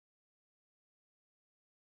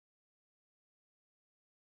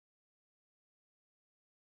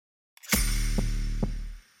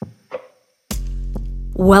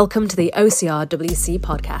Welcome to the OCRWC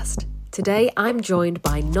podcast. Today I'm joined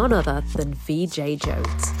by none other than Veejay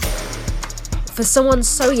Jones. For someone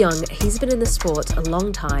so young, he's been in the sport a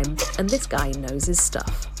long time, and this guy knows his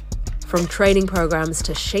stuff. From training programs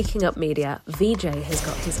to shaking up media, Veejay has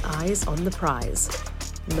got his eyes on the prize,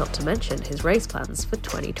 not to mention his race plans for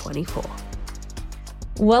 2024.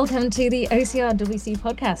 Welcome to the OCRWC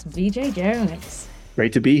podcast, Veejay Jones.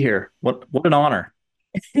 Great to be here. What an honor.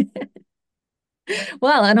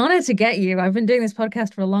 Well, an honor to get you. I've been doing this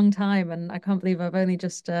podcast for a long time, and I can't believe I've only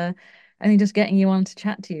just getting you on to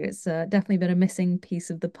chat to you. It's definitely been a missing piece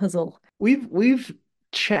of the puzzle. We've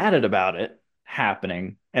chatted about it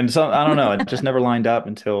happening, and so I don't know. It just never lined up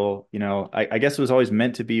until I guess it was always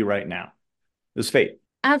meant to be right now. It was fate.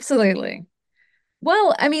 Absolutely.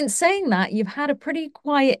 Well, I mean, saying that, you've had a pretty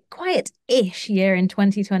quiet-ish year in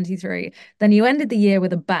 2023. Then you ended the year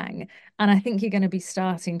with a bang, and I think you're going to be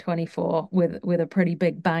starting 24 with a pretty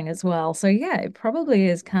big bang as well. So yeah, it probably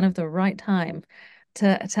is kind of the right time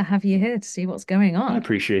to have you here to see what's going I on.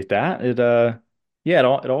 appreciate that. It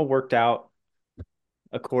all worked out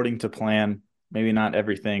according to plan. Maybe not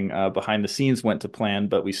everything behind the scenes went to plan,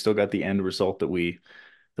 but we still got the end result that we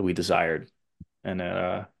desired.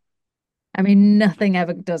 And I mean, nothing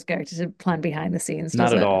ever does go to plan behind the scenes, not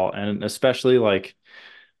does at it? all. And especially like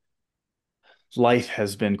life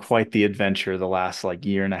has been quite the adventure the last like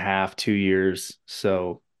year and a half, 2 years.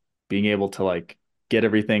 So being able to like get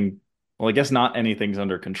everything, well, I guess not anything's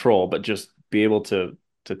under control, but just be able to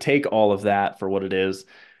take all of that for what it is,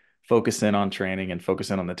 focus in on training and focus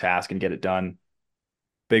in on the task and get it done.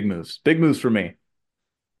 Big moves. Big moves for me.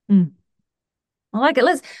 Mm. I like it.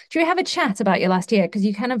 Should we have a chat about your last year? Because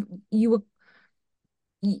you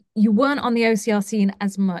weren't on the OCR scene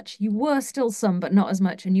as much. You were still some, but not as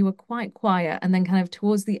much, and you were quite quiet. And then kind of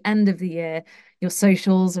towards the end of the year, your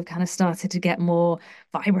socials have kind of started to get more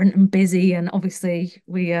vibrant and busy. And obviously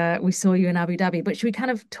we saw you in Abu Dhabi. But should we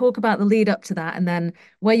kind of talk about the lead up to that and then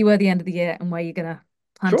where you were at the end of the year and where you're gonna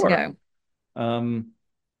plan to Sure. go? Um,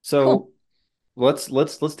 Cool. so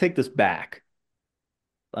let's take this back.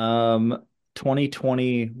 Um,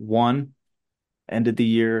 2021 ended the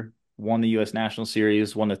year, won the US National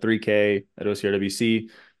Series, won the 3K at OCRWC.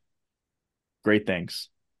 Great things.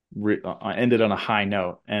 Ended on a high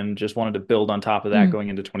note and just wanted to build on top of that Mm, going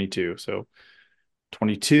into 22. So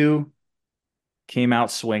 22 came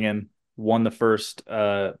out swinging, won the first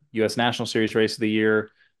US National Series race of the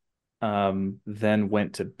year. Then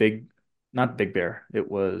went to not Big Bear.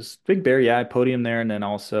 It was Big Bear. Yeah, I podium there, and then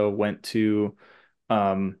also went to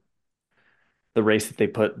um, the race that they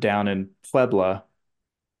put down in Puebla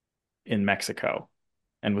in Mexico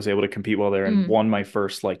and was able to compete well there and mm, won my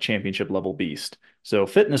first like championship level beast. So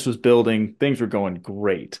fitness was building, things were going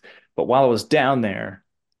great. But while I was down there,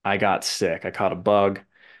 I got sick. I caught a bug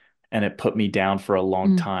and it put me down for a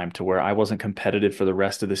long mm, time to where I wasn't competitive for the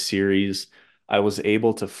rest of the series. I was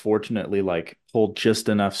able to fortunately like hold just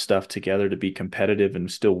enough stuff together to be competitive and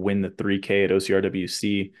still win the 3K at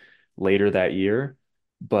OCRWC later that year.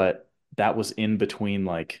 But that was in between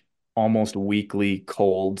like almost weekly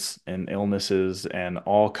colds and illnesses and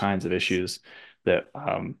all kinds of issues that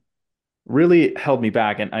really held me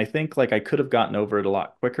back. And I think like I could have gotten over it a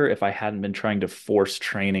lot quicker if I hadn't been trying to force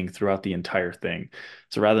training throughout the entire thing.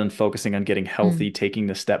 So rather than focusing on getting mm, healthy, taking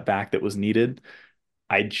the step back that was needed,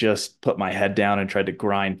 I just put my head down and tried to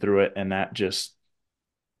grind through it. And that just,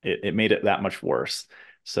 it made it that much worse.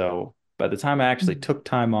 So by the time I actually mm, took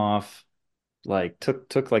time off, like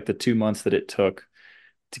took like the 2 months that it took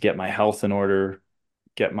to get my health in order,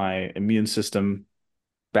 get my immune system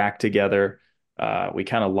back together, we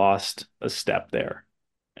kind of lost a step there.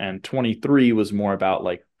 And 23 was more about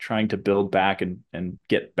like trying to build back and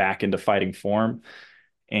get back into fighting form.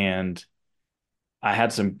 And I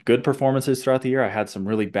had some good performances throughout the year. I had some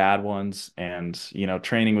really bad ones. And,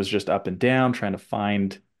 training was just up and down, trying to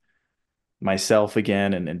find myself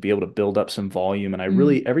again and be able to build up some volume. And I mm,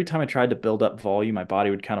 really, every time I tried to build up volume, my body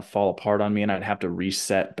would kind of fall apart on me and I'd have to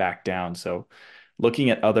reset back down. So looking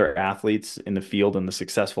at other athletes in the field and the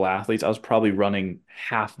successful athletes, I was probably running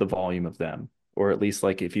half the volume of them, or at least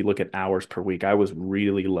like if you look at hours per week, I was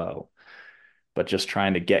really low, but just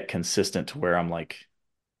trying to get consistent to where I'm like,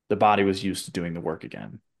 the body was used to doing the work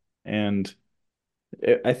again. And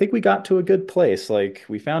I think we got to a good place. Like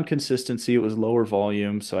we found consistency. It was lower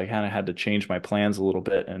volume, so I kind of had to change my plans a little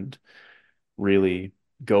bit and really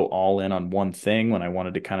go all in on one thing when I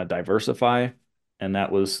wanted to kind of diversify. And that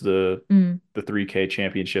was mm. the 3K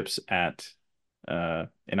championships at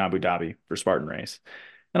in Abu Dhabi for Spartan race.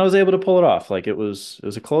 And I was able to pull it off. Like it was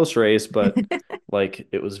a close race, but like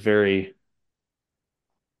it was very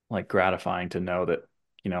like gratifying to know that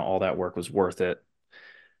all that work was worth it,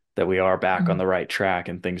 that we are back on Mm. the right track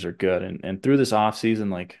and things are good. And through this off season,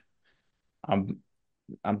 like I'm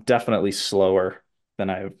I'm definitely slower than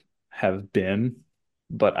I have been,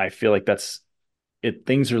 but I feel like that's it.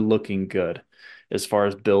 Things are looking good as far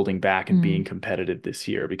as building back and being Mm. competitive this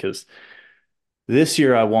year because this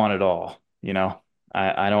year I want it all,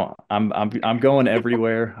 I don't I'm going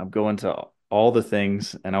everywhere. I'm going to all the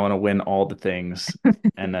things and I want to win all the things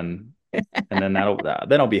and then then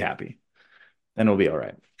I'll be happy. Then it'll be all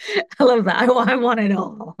right. I love that. I want it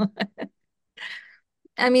all.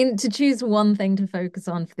 I mean, to choose one thing to focus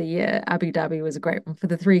on for the year, Abu Dhabi was a great one for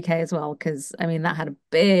the 3K as well, because I mean that had a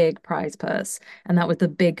big prize purse, and that was the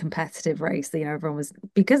big competitive race that everyone was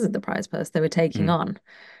because of the prize purse they were taking Mm, on,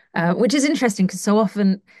 which is interesting because so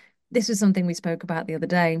often this was something we spoke about the other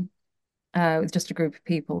day with just a group of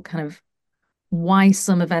people, kind of why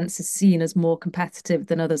some events are seen as more competitive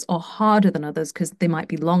than others or harder than others because they might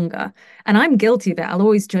be longer. And I'm guilty of it. I'll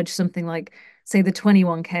always judge something like, say, the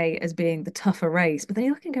 21K as being the tougher race. But then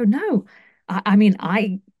you look and go, no, I mean,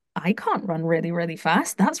 I can't run really, really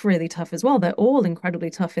fast. That's really tough as well. They're all incredibly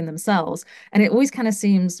tough in themselves. And it always kind of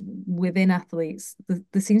seems within athletes,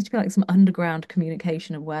 there seems to be like some underground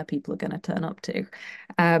communication of where people are going to turn up to.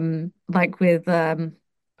 Like with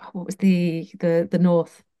what was the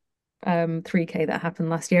North 3K that happened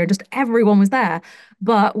last year. Just everyone was there.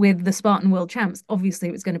 But with the Spartan World Champs, obviously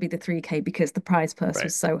it was going to be the 3K because the prize purse right.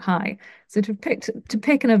 was so high. So to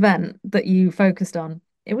pick an event that you focused on,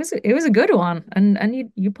 it was a good one,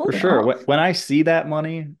 and you For pulled it sure. off. When I see that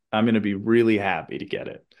money, I'm going to be really happy to get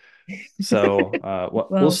it. So,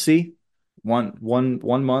 we'll Well, see. One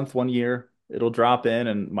month, 1 year, it'll drop in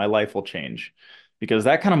and my life will change because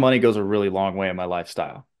that kind of money goes a really long way in my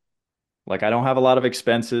lifestyle. Like I don't have a lot of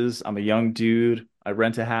expenses. I'm a young dude. I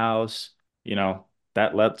rent a house, you know,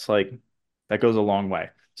 that goes a long way.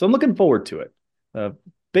 So I'm looking forward to it. Uh,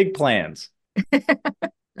 Big plans.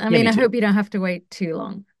 I Yeah, mean, me I too. hope you don't have to wait too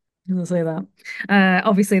long. I'll say that.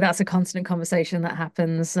 Obviously, that's a constant conversation that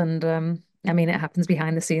happens, and I mean, it happens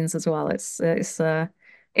behind the scenes as well. It's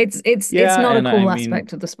Yeah, not a and I cool mean,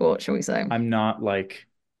 aspect of the sport, shall we say? I'm not like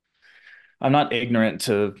I'm not ignorant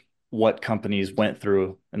to what companies went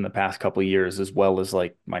through in the past couple of years, as well as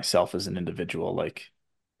like myself as an individual. Like,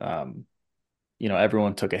 um,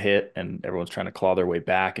 everyone took a hit, and everyone's trying to claw their way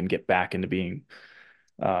back and get back into being,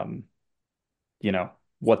 um, you know,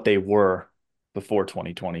 what they were before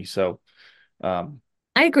 2020. So, um,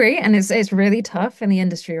 I agree, and it's really tough in the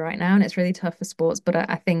industry right now, and it's really tough for sports. But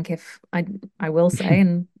I think if I will say,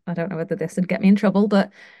 and I don't know whether this would get me in trouble,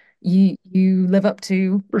 but you live up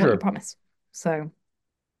to for what you sure, promise. So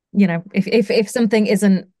if something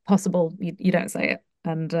isn't possible, you don't say it,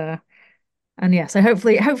 and yeah, so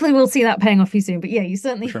hopefully we'll see that paying off for you soon. But yeah, you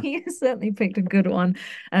for certainly sure. you certainly picked a good one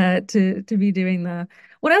to be doing there.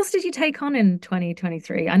 What else did you take on in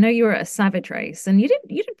 2023? I know you were at a Savage race and you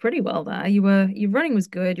did pretty well there. Your running was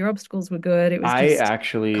good, your obstacles were good. It was I just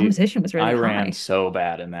actually, competition was really I ran high. so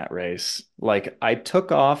bad in that race. Like, I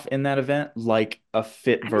took off in that event like a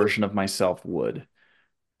fit I mean, version of myself would.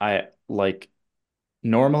 I like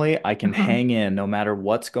Normally, I can uh-huh. hang in no matter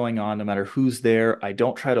what's going on, no matter who's there. I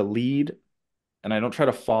don't try to lead and I don't try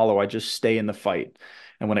to follow. I just stay in the fight.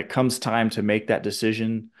 And when it comes time to make that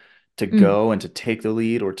decision to Mm, go and to take the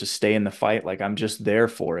lead or to stay in the fight, like I'm just there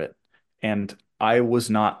for it. And I was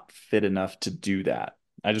not fit enough to do that.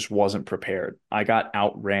 I just wasn't prepared. I got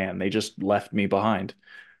outran. They just left me behind,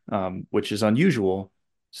 which is unusual.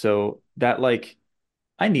 So that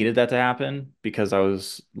I needed that to happen because I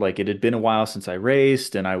was like, it had been a while since I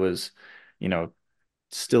raced and I was, you know,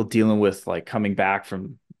 still dealing with like coming back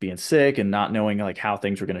from being sick and not knowing like how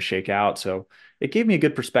things were going to shake out. So it gave me a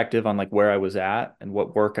good perspective on like where I was at and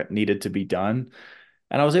what work needed to be done.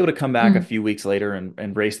 And I was able to come back a mm. few weeks later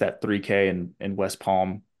and race that 3K in West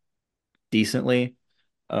Palm decently.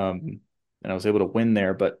 And I was able to win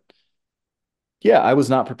there. But yeah, I was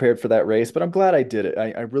not prepared for that race, but I'm glad I did it.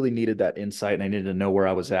 I really needed that insight and I needed to know where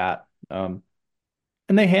I was at.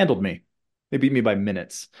 And they handled me. They beat me by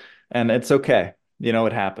minutes, and it's okay.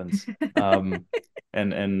 It happens. Um,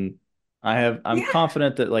 and I'm Yeah.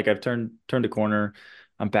 confident that like I've turned a corner.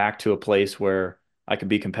 I'm back to a place where I can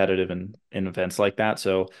be competitive in events like that.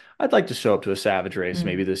 So I'd like to show up to a Savage race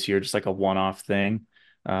maybe Mm. this year, just like a one-off thing.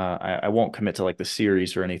 I won't commit to like the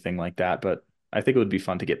series or anything like that, but I think it would be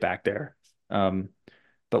fun to get back there. Um,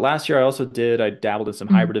 but last year I dabbled in some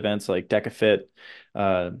Mm. hybrid events like DecaFit,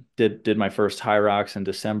 did my first High Rocks in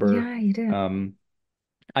December. Yeah, you did. Um,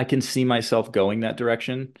 I can see myself going that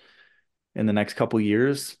direction in the next couple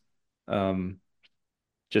years. Um,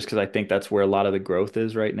 just because I think that's where a lot of the growth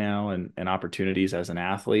is right now and opportunities as an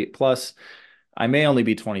athlete. Plus, I may only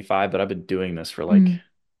be 25, but I've been doing this for like Mm,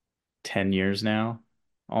 10 years now,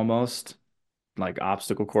 almost like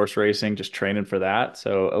obstacle course racing, just training for that.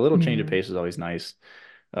 So a little change of yeah. pace is always nice.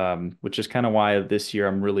 Which is kind of why this year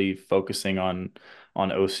I'm really focusing on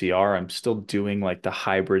OCR. I'm still doing like the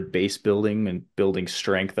hybrid base building and building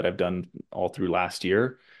strength that I've done all through last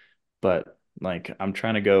year. But like I'm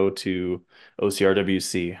trying to go to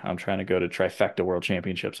OCRWC. I'm trying to go to Trifecta World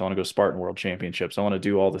Championships. I want to go Spartan World Championships. I want to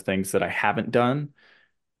do all the things that I haven't done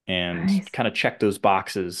and Nice. kind of check those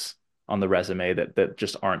boxes on the resume that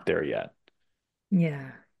just aren't there yet.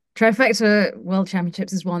 Yeah. Trifecta World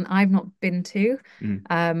Championships is one I've not been to. Mhm.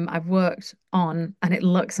 I've worked on and it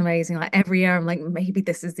looks amazing. Like every year I'm like, maybe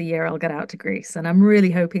this is the year I'll get out to Greece. And I'm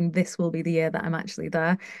really hoping this will be the year that I'm actually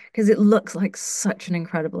there because it looks like such an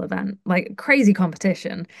incredible event, like crazy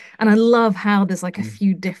competition. And I love how there's like a Mhm.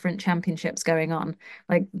 few different championships going on.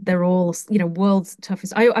 Like they're all, world's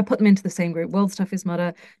toughest. I put them into the same group, world's toughest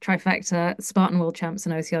mudder, Trifecta, Spartan World Champs,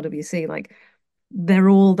 and OCRWC. Like they're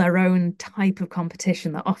all their own type of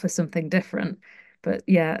competition that offers something different. But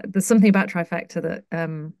yeah, there's something about Trifecta that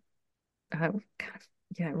kind of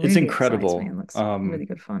yeah, It's really excites me incredible. and looks really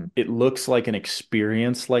good fun. It looks like an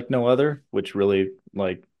experience like no other, which really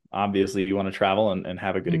like obviously you want to travel and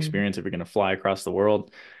have a good Mm. experience if you're going to fly across the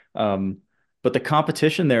world. Um, but the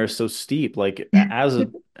competition there is so steep. Like as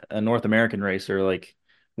a North American racer, like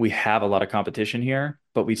we have a lot of competition here,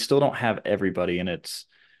 but we still don't have everybody. And it's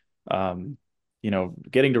um,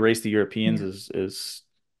 getting to race the Europeans Yeah, is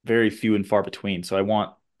very few and far between. So I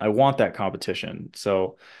want that competition.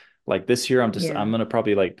 So like this year I'm yeah, gonna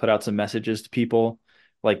probably like put out some messages to people.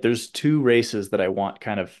 Like there's two races that I want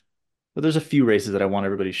kind of but there's a few races that I want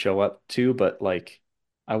everybody to show up to, but like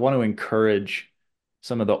I want to encourage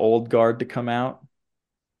some of the old guard to come out.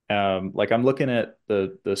 Like I'm looking at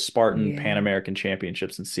the Spartan Pan yeah. American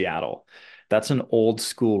Championships in Seattle. That's an old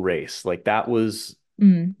school race. Like that was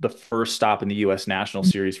Mm. the first stop in the US National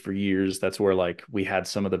Mm. Series for years. That's where like we had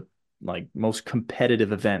some of the like most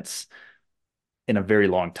competitive events in a very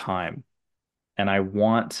long time. And I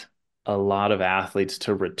want a lot of athletes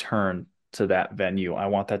to return to that venue. I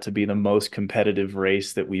want that to be the most competitive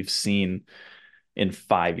race that we've seen in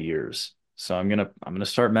 5 years. So I'm gonna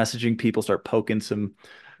start messaging people, start poking some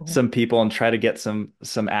people and try to get some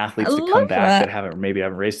I athletes to come love back that that. haven't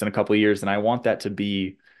raced in a couple of years. And I want that to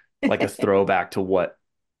be like a throwback to what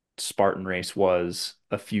Spartan race was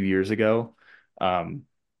a few years ago. Um,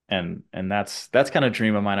 and that's kind of a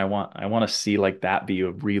dream of mine. I want to see like that be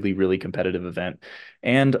a really, really competitive event.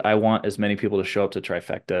 And I want as many people to show up to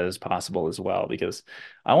Trifecta as possible as well, because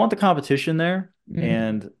I want the competition there. Mm.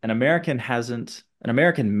 And an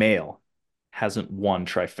American male hasn't won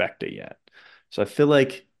Trifecta yet. So I feel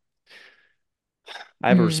like I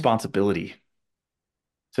have a Mm. responsibility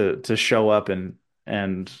to show up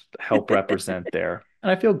and help represent there.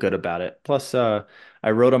 And I feel good about it. Plus, I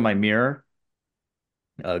wrote on my mirror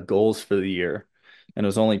goals for the year, and it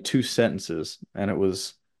was only two sentences, and it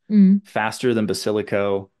was Mm. faster than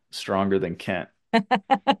Basilico, stronger than Kent.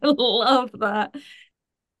 I love that.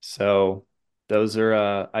 So those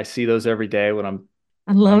are I see those every day I when I'm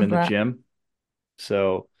love in the that. gym.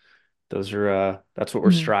 So those are that's what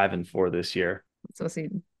we're Mm. striving for this year. So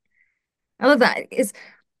I love that. It's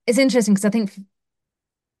interesting because I think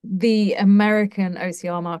the American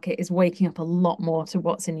OCR market is waking up a lot more to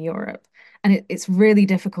what's in Europe. And it's really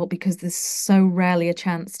difficult because there's so rarely a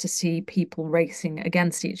chance to see people racing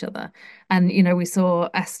against each other. And, we saw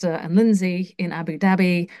Esther and Lindsay in Abu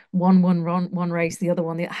Dhabi, one race, the other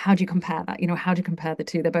one. How do you compare that? How do you compare the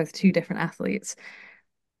two? They're both two different athletes.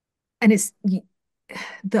 And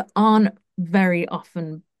there aren't very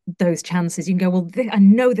often those chances. You can go, well, I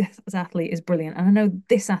know this athlete is brilliant, and I know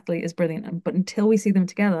this athlete is brilliant, but until we see them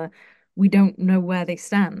together, we don't know where they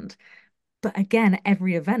stand. But again,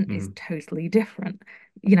 every event is Mhm. totally different.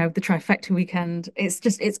 The trifecta weekend, it is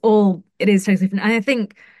totally different. And I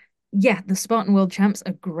think, yeah, the Spartan World Champs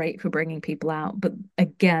are great for bringing people out. But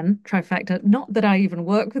again, trifecta, not that I even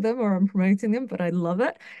work with them or I'm promoting them, but I love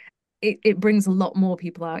it it brings a lot more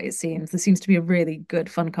people out, it seems. There seems to be a really good,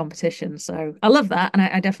 fun competition. So I love that. And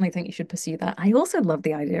I definitely think you should pursue that. I also love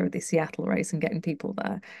the idea of the Seattle race and getting people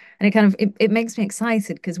there. And it makes me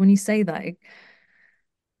excited because when you say that,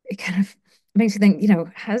 it kind of makes you think,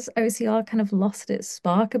 has OCR kind of lost its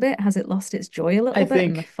spark a bit? Has it lost its joy a I little bit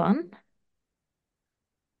and the think fun?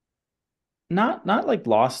 not like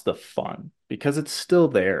lost the fun because it's still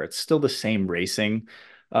there. It's still the same racing.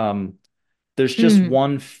 Um, there's just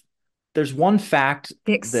Mm, there's one fact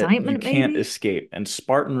the that you excitement, can't maybe? escape, and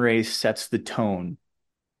Spartan Race sets the tone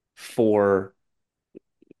for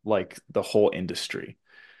like the whole industry.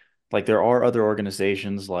 Like there are other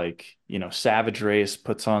organizations like, Savage Race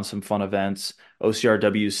puts on some fun events.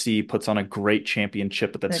 OCRWC puts on a great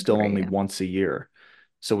championship, but that's They're still great. only Yeah. once a year.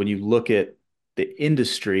 So when you look at the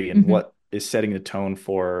industry and Hmm. what is setting the tone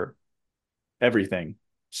for everything,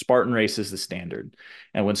 Spartan Race is the standard.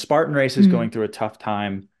 And when Spartan Race is going Mm. through a tough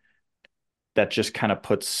time, that just kind of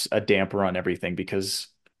puts a damper on everything because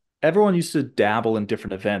everyone used to dabble in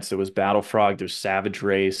different events. There was Battle Frog, there's Savage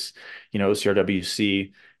Race,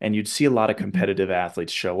 OCRWC, and you'd see a lot of Mhm. competitive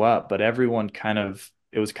athletes show up, but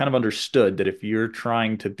it was kind of understood that if you're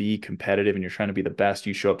trying to be competitive and you're trying to be the best,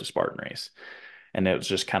 you show up to Spartan Race. And it was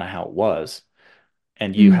just kind of how it was.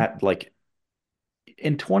 And you Mm. had like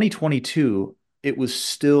in 2022, it was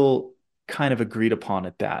still kind of agreed upon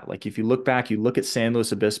at that. Like if you look back, you look at San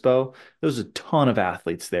Luis Obispo, there was a ton of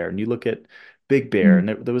athletes there. And you look at Big Bear, and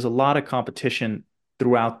Mm. there was a lot of competition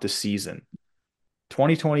throughout the season.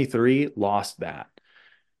 2023 lost that.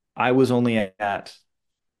 I was only at,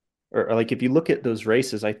 or like if you look at those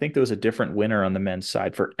races, I think there was a different winner on the men's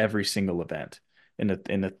side for every single event in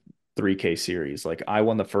the 3K series. Like I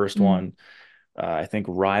won the first Mm. one. I think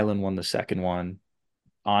Rylan won the second one.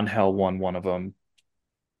 Angel won one of them.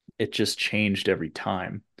 It just changed every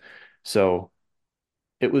time. So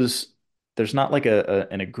it was there's not like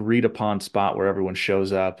an agreed upon spot where everyone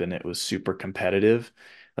shows up and it was super competitive.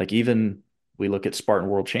 Like even we look at Spartan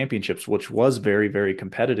World Championships, which was very, very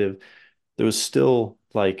competitive. There was still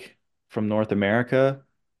like from North America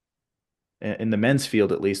in the men's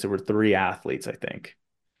field, at least, there were three athletes, I think.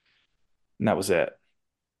 And that was it.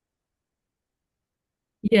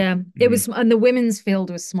 Yeah, it Mhm. was, and the women's field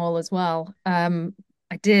was small as well.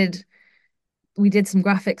 I did, we did some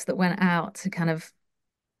graphics that went out to kind of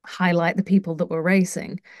highlight the people that were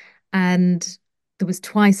racing, and there was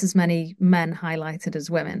twice as many men highlighted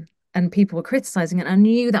as women, and people were criticizing it. And I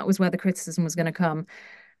knew that was where the criticism was going to come,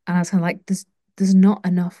 and I was kind of like, there's not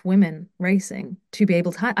enough women racing to be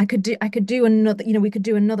able to. I could do another, we could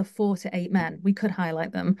do another 4 to 8 men. We could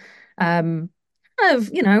highlight them, um,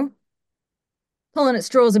 of pulling at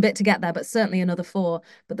straws a bit to get there, but certainly another 4.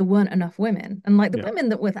 But there weren't enough women. And like the Yeah. women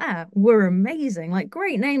that were there were amazing, like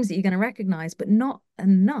great names that you're going to recognize, but not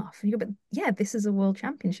enough. And you go, but yeah, this is a world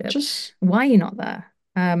championship. Just Why are you not there?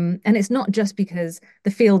 And it's not just because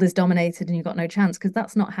the field is dominated and you've got no chance, because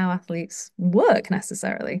that's not how athletes work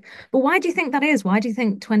necessarily. But why do you think that is? Why do you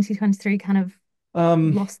think 2023 kind of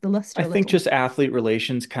um lost the luster I a think little? just athlete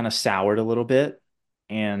relations kind of soured a little bit.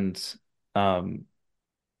 And um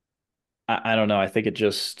I don't know. I think it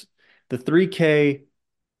just the 3K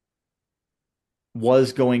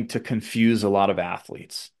was going to confuse a lot of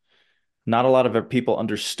athletes. Not a lot of people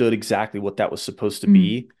understood exactly what that was supposed to Mm.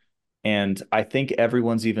 be. And I think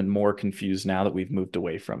everyone's even more confused now that we've moved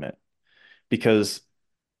away from it because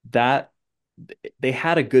that they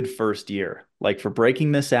had a good first year. Like for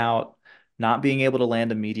breaking this out, not being able to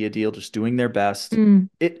land a media deal, just doing their best. Mm.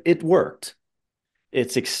 It worked.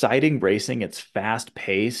 It's exciting racing. It's fast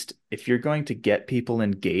paced. If you're going to get people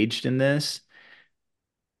engaged in this,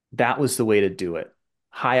 that was the way to do it.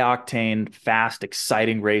 High octane, fast,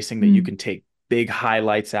 exciting racing that you Mm. can take big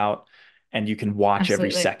highlights out and you can watch every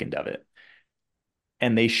Absolutely. second of it.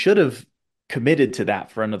 And they should have committed to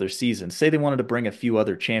that for another season. Say they wanted to bring a few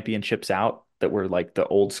other championships out that were like the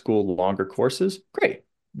old school longer courses. Great.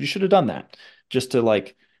 You should have done that just to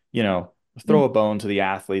like, you know, throw Mm. a bone to the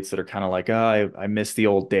athletes that are kind of like, oh, I miss the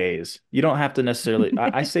old days. You don't have to necessarily,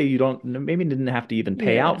 I say you don't, maybe didn't have to even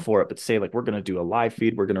pay out Yeah. for it, but say like, we're going to do a live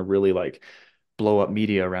feed. We're going to really like blow up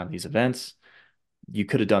media around these events. You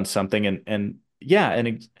could have done something and yeah,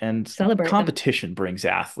 and Celebrate them. competition brings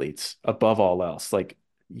athletes above all else. Like,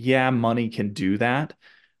 yeah, money can do that,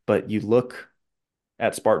 but you look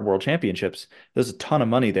at Spartan World Championships, there's a ton of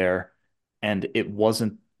money there, and it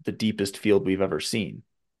wasn't the deepest field we've ever seen.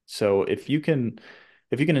 So if you can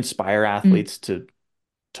inspire Mm. athletes to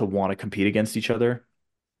want to compete against each other,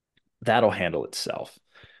 that'll handle itself.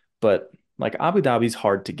 But like Abu Dhabi's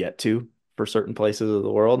hard to get to for certain places of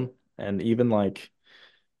the world. And even like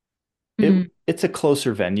Mm. it's a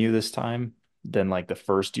closer venue this time than like the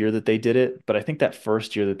first year that they did it. But I think that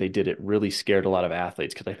first year that they did it really scared a lot of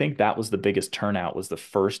athletes because I think that was the biggest turnout was the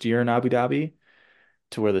first year in Abu Dhabi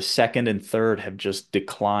to where the second and third have just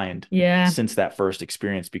declined Yeah. since that first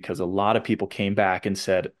experience because a lot of people came back and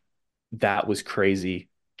said that was crazy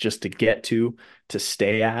just to get to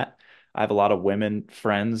stay at. I have a lot of women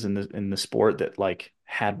friends in the sport that like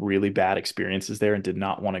had really bad experiences there and did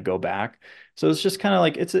not want to go back. So it's just kind of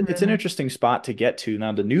like it's an Really. interesting spot to get to.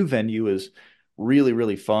 Now the new venue is really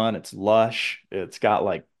really fun. It's lush. It's got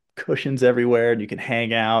like cushions everywhere and you can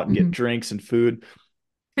hang out and get Mhm. drinks and food.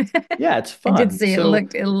 Yeah, it's I did fun. see it. So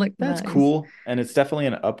It looked that's nice. cool. And it's definitely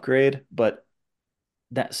an upgrade, but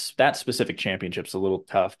that specific championship's a little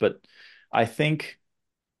tough. But I think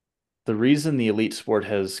the reason the elite sport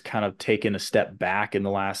has kind of taken a step back in the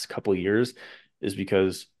last couple of years is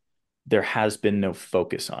because there has been no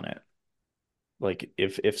focus on it. Like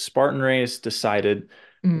if Spartan Race decided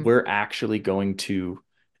Mm, we're actually going to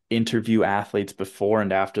interview athletes before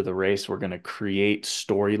and after the race, we're going to create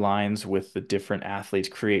storylines with the different athletes,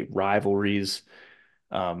 create rivalries.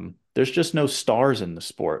 There's just no stars in the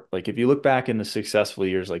sport. Like if you look back in the successful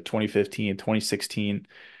years like 2015, 2016,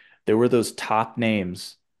 there were those top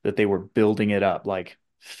names that they were building it up. Like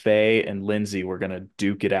Faye and Lindsay were going to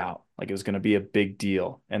duke it out. Like it was going to be a big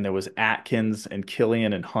deal. And there was Atkins and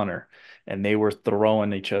Killian and Hunter, and they were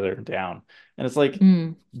throwing each other down. And it's like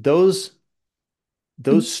mm, those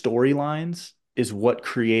mm, those storylines is what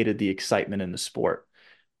created the excitement in the sport.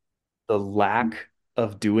 The lack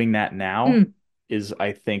of doing that now mm, is,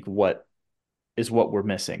 I think, what we're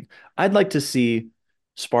missing. I'd like to see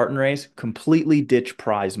Spartan Race completely ditch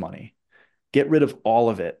prize money, get rid of all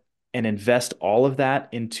of it, and invest all of that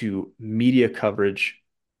into media coverage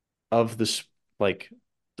of like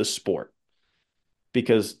the sport.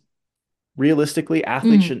 Because realistically,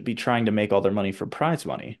 athletes mm. shouldn't be trying to make all their money from prize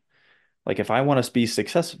money. Like if I want to be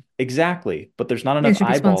successful, exactly, but there's not There enough should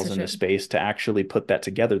be eyeballs in the sponsorship. space to actually put that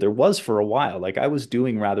together. There was for a while. Like I was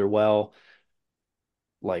doing rather well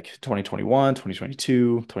like 2021,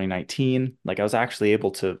 2022, 2019. Like I was actually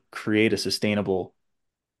able to create a sustainable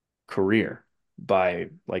career by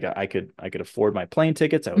like I could afford my plane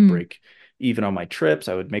tickets, I would Mm, break even on my trips,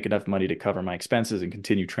 I would make enough money to cover my expenses and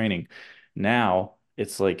continue training. Now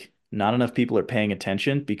it's like not enough people are paying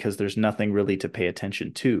attention because there's nothing really to pay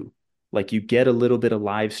attention to. Like you get a little bit of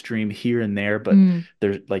live stream here and there, but mm,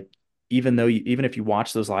 there's like even if you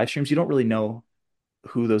watch those live streams, you don't really know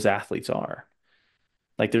who those athletes are.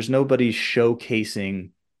 Like there's nobody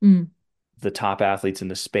showcasing mm. the top athletes in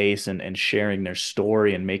the space and sharing their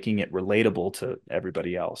story and making it relatable to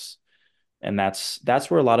everybody else. And that's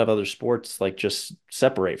where a lot of other sports like just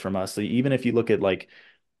separate from us. So even if you look at like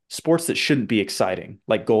sports that shouldn't be exciting,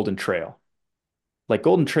 like Golden Trail. Like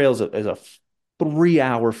Golden Trail is a 3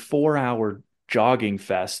 hour, 4 hour jogging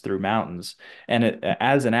fest through mountains. And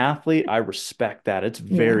as an athlete, I respect that. It's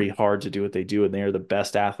Yeah. very hard to do what they do, and they are the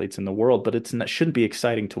best athletes in the world, but it shouldn't be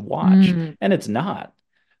exciting to watch. Mm, And it's not.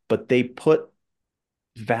 But they put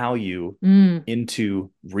value mm,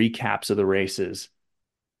 into recaps of the races,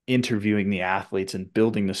 interviewing the athletes and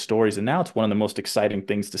building the stories. And now it's one of the most exciting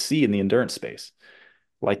things to see in the endurance space.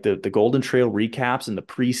 Like the Golden Trail recaps and the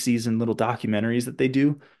preseason little documentaries that they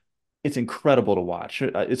do. It's incredible to watch.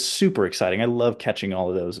 It's super exciting. I love catching all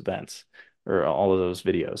of those events or all of those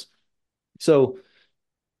videos. So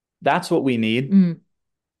that's what we need. mm.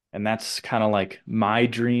 And that's kind of like my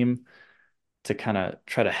dream to kind of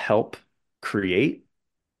try to help create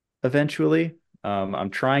eventually.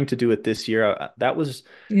 I'm trying to do it this year. That was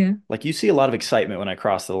Yeah. like you see a lot of excitement when I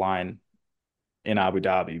crossed the line in Abu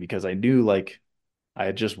Dhabi because I knew like I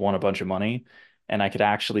had just won a bunch of money and I could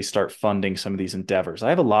actually start funding some of these endeavors. I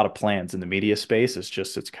have a lot of plans in the media space.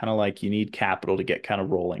 It's kind of like you need capital to get kind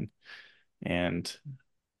of rolling. And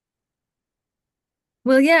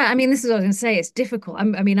Well, yeah, I mean, this is what I was going to say. It's difficult. I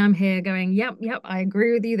mean, I'm here going, yep, yep, I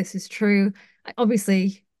agree with you. This is true.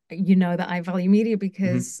 Obviously, you know that I value media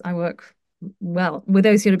mhm. because I work well with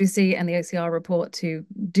OCWC and the OCR report to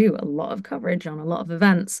do a lot of coverage on a lot of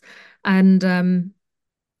events. And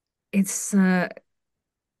it's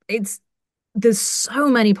it's there's so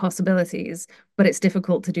many possibilities, but it's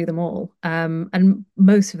difficult to do them all. And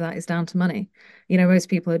most of that is down to money. You know, most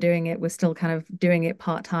people are doing it. We're still kind of doing it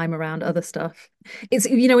part time around other stuff. It's,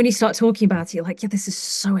 you know, when you start talking about it, you're like, yeah, this is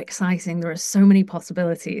so exciting. There are so many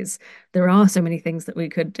possibilities. There are so many things that we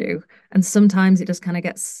could do. And sometimes it just kind of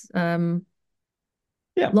gets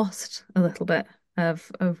Yeah. lost a little bit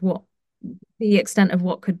of what the extent of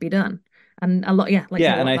what could be done. And a lot, yeah, like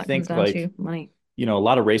you say, Yeah. a And lot of I that comes think down like, to money. a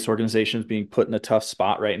lot of race organizations being put in a tough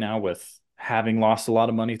spot right now with having lost a lot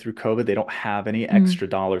of money through COVID. They don't have any Mm, extra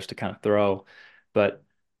dollars to kind of throw, but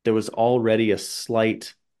there was already a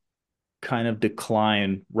slight kind of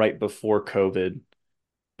decline right before COVID,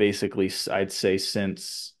 basically, I'd say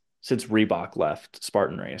since Reebok left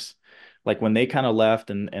Spartan Race. Like when they kind of left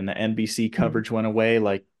and the NBC mm, coverage went away,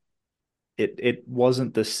 like it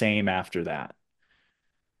wasn't the same after that.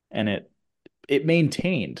 And it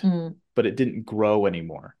maintained, mm. but it didn't grow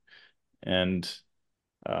anymore. And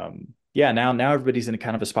yeah, now everybody's in a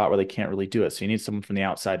kind of a spot where they can't really do it. So you need someone from the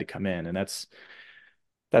outside to come in, and that's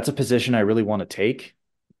a position I really want to take.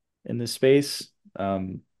 in this space,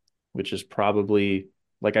 which is probably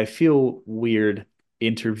like I feel weird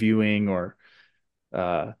interviewing or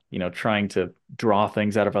trying to draw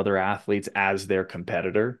things out of other athletes as their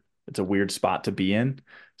competitor. It's a weird spot to be in.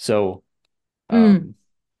 So Mm. um,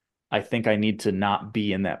 I think I need to not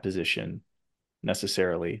be in that position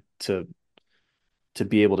necessarily to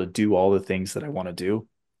be able to do all the things that I want to do.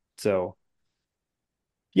 So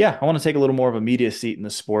yeah, I want to take a little more of a media seat in the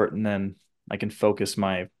sport, and then I can focus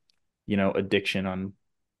my, addiction on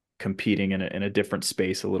competing in a different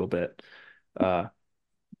space a little bit. Uh,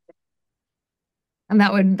 And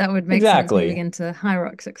that would make sense moving exactly. into high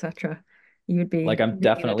rocks, etc. You would Like be I'm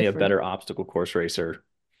looking at a definitely a different. better obstacle course racer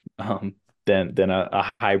than a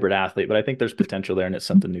hybrid athlete, but I think there's potential there and it's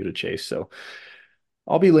something new to chase. So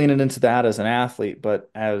I'll be leaning into that as an athlete,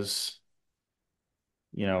 but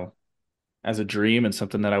you know, as a dream and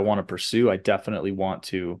something that I want to pursue, I definitely want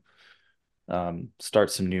to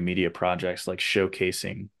start some new media projects like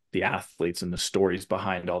showcasing the athletes and the stories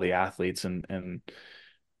behind all the athletes and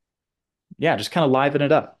yeah, just kind of liven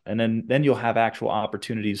it up. And then you'll have actual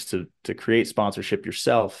opportunities to create sponsorship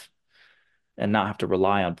yourself and not have to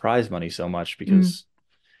rely on prize money so much Mm. because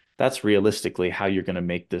that's realistically how you're going to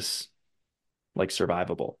make this like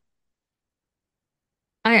survivable.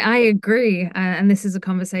 I agree, and this is a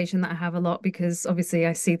conversation that I have a lot because obviously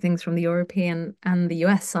I see things from the European and the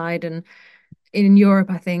US side, and in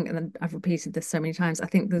Europe, I think, and I've repeated this so many times, I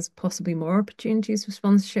think there's possibly more opportunities for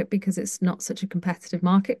sponsorship because it's not such a competitive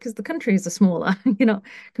market because the countries are smaller. You're not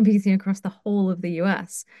competing across the whole of the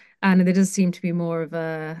US, and there does seem to be more of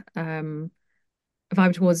a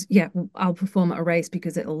vibe towards, yeah, I'll perform at a race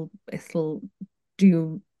because it'll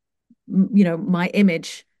do my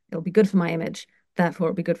image. It'll be good for my image. Therefore,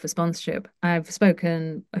 it'll be good for sponsorship. I've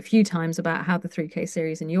spoken a few times about how the 3K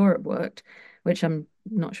series in Europe worked, which I'm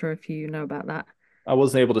not sure if you know about that. I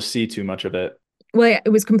wasn't able to see too much of it. Well, yeah, it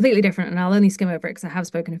was completely different, and I'll only skim over it because I have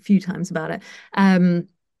spoken a few times about it. Um,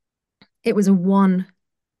 it was a one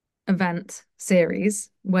event series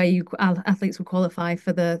where athletes would qualify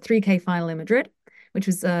for the 3K final in Madrid, which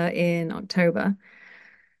was in October.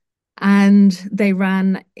 And they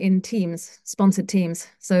ran in teams, sponsored teams.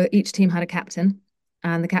 So each team had a captain,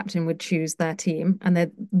 and the captain would choose their team, and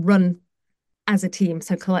they'd run as a team,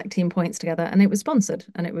 so collect team points together. And it was sponsored,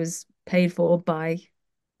 and it was paid for by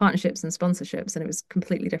partnerships and sponsorships, and it was a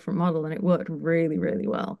completely different model, and it worked really, really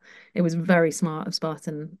well. It was very smart of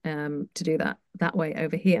Spartan to do that way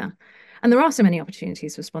over here. And there are so many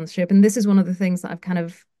opportunities for sponsorship, and this is one of the things that I've kind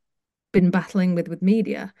of been battling with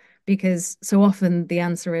media because so often the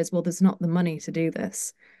answer is, well, there's not the money to do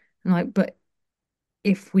this. And like, but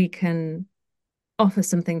if we can offer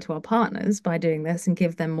something to our partners by doing this and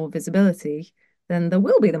give them more visibility, then there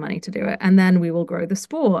will be the money to do it. And then we will grow the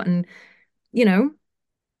sport. And, you know,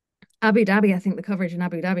 Abu Dhabi, I think the coverage in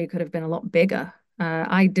Abu Dhabi could have been a lot bigger.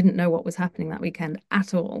 I didn't know what was happening that weekend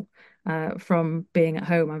at all from being at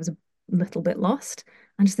home. I was a little bit lost.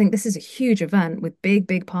 I just think this is a huge event with big,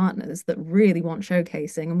 big partners that really want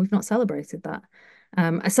showcasing, and we've not celebrated that.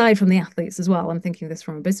 Aside from the athletes as well, I'm thinking this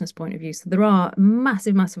from a business point of view. So there are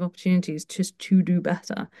massive, massive opportunities just to do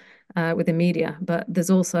better within media, but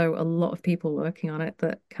there's also a lot of people working on it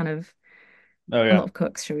that kind of Oh a lot yeah. of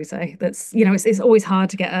cooks, shall we say? That's, it's always hard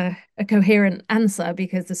to get a coherent answer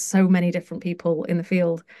because there's so many different people in the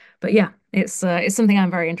field. But yeah, it's something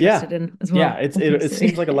I'm very interested Yeah. in as Yeah. well, It obviously.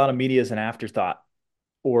 seems like a lot of media is an afterthought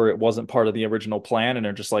or it wasn't part of the original plan and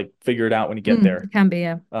they're just like figure it out when you get there. It can be,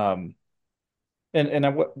 yeah. Um,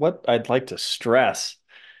 what I'd like to stress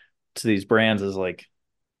to these brands is like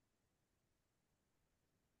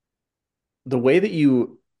the way that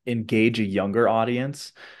you engage a younger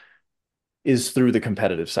audience is through the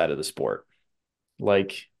competitive side of the sport.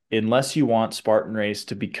 Like, unless you want Spartan Race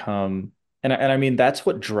to become, and I mean, that's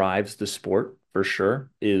what drives the sport for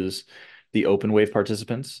sure, is the open wave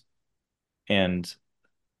participants. And,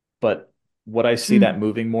 but what I see that Mm,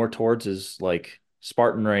 moving more towards is like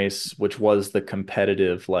Spartan Race, which was the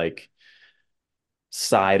competitive, like,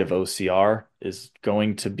 side of OCR is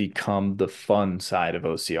going to become the fun side of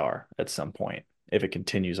OCR at some point if it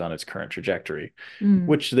continues on its current trajectory, mm,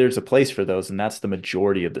 which there's a place for those, and that's the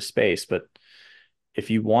majority of the space. But if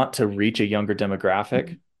you want to reach a younger demographic,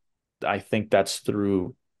 mm. I think that's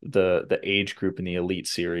through the age group in the elite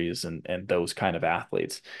series and those kind of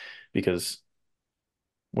athletes. Because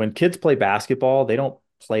when kids play basketball, they don't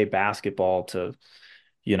play basketball to,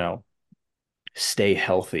 you know, stay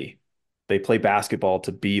healthy. They play basketball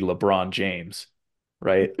to be LeBron James,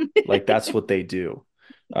 right? Like that's what they do.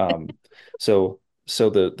 Um, so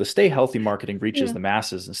the stay healthy marketing reaches Yeah. the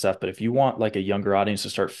masses and stuff, but if you want like a younger audience to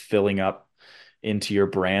start filling up, into your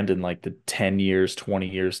brand in like the 10 years, 20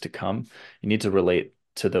 years to come. You need to relate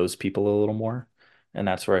to those people a little more. And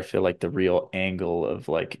that's where I feel like the real angle of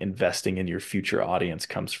like investing in your future audience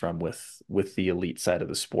comes from with the elite side of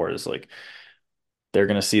the sport is like they're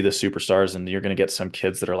going to see the superstars and you're going to get some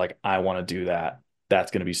kids that are like, I want to do that.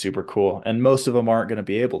 That's going to be super cool. And most of them aren't going to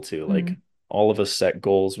be able to. Like Mm. all of us set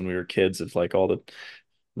goals when we were kids of like all the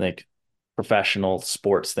like professional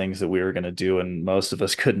sports things that we were going to do, and most of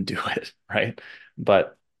us couldn't do it, right?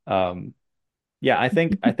 But um, yeah, I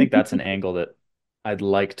think that's an angle that I'd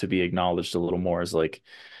like to be acknowledged a little more is like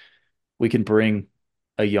we can bring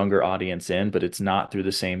a younger audience in, but it's not through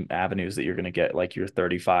the same avenues that you're going to get like your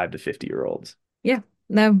 35 to 50-year olds. Yeah,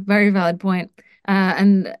 no, very valid point.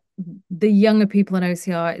 And the younger people in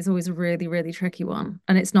OCR is always a really, really tricky one.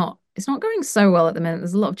 And it's not going so well at the minute.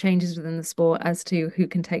 There's a lot of changes within the sport as to who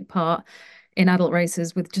can take part in adult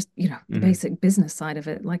races with just, the Hmm. basic business side of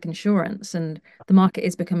it, like insurance. And the market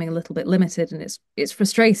is becoming a little bit limited and it's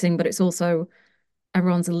frustrating, but it's also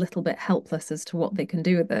everyone's a little bit helpless as to what they can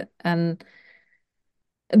do with it. And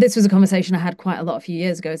this was a conversation I had quite a lot a few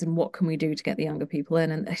years ago, is and what can we do to get the younger people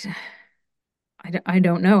in? And I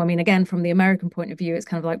don't know. I mean, again, from the American point of view, it's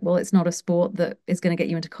kind of like, well, it's not a sport that is going to get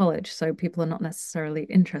you into college, so people are not necessarily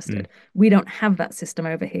Mm. interested. We don't have that system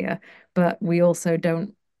over here, but we also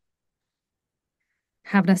don't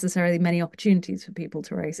have necessarily many opportunities for people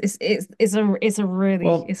to race.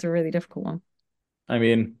 Well, It's a really difficult one. I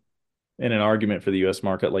mean, in an argument for the US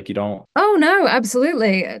market, like you don't, Oh no,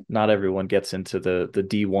 absolutely. not everyone gets into the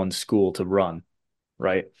D1 school to run,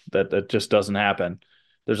 right? That just doesn't happen.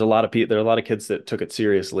 There's a lot of people, there are a lot of kids that took it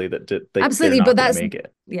seriously that they're Absolutely, but not going to that's make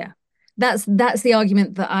it. yeah. That's the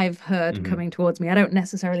argument that I've heard Hmm. coming towards me. I don't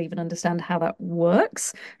necessarily even understand how that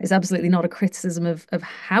works. It's absolutely not a criticism of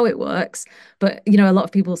how it works, but a lot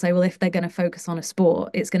of people say, well, if they're going to focus on a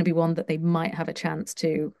sport, it's going to be one that they might have a chance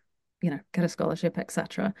to, get a scholarship,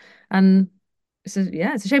 etc. And so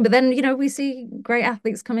yeah, it's a shame. But then, we see great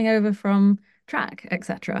athletes coming over from track,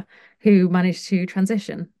 etc., who manage to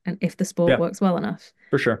transition, and if the sport Yeah, works well enough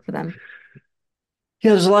for sure. for them.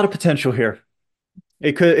 Yeah, there's a lot of potential here.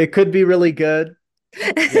 It could be really good.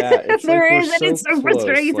 Yeah, it's like There we're is, and so it's so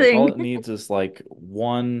close. Like all frustrating. it needs is like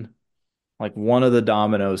one of the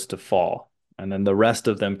dominoes to fall, and then the rest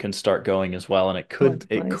of them can start going as well. And it Fall could into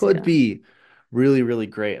it place, could yeah. be really, really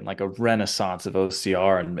great and like a renaissance of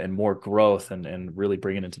OCR and more growth and really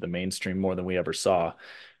bring it into the mainstream more than we ever saw.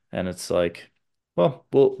 And it's like, well,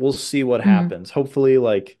 we'll see what Mm. happens. Hopefully,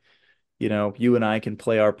 like, you and I can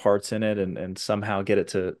play our parts in it and somehow get it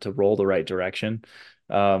to roll the right direction.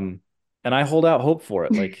 Um, and I hold out hope for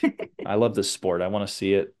it. Like, I love this sport. I want to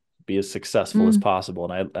see it be as successful as Mm.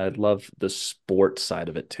 possible, and I love the sport side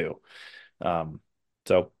of it too. Um,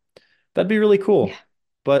 so that'd be really Yeah, cool.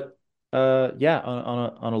 But yeah,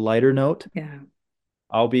 on a lighter note, yeah.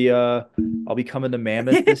 I'll be uh I'll be coming to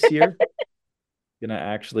Mammoth this year. Gonna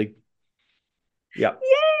actually, yeah.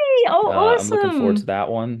 Yay! Oh, I'm looking forward to awesome. that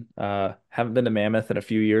one. Haven't been to Mammoth in a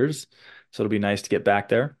few years, so it'll be nice to get back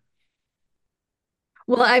there.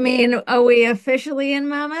 Well, I mean, are we officially in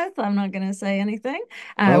Mammoth? I'm not going to say anything.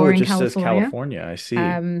 Oh, We're it in just says California. California. I see.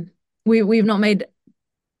 Um, we've not made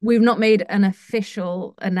an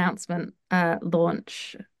official announcement,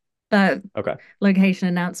 launch, uh, Okay. location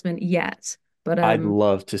announcement yet. But I'd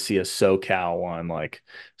love to see a SoCal one, like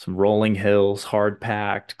some rolling hills, hard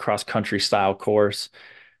packed, cross country style course.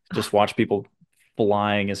 Just watch people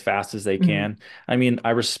flying as fast as they mm, can. I mean,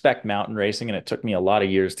 I respect mountain racing, and it took me a lot of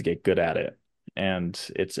years to get good at it. And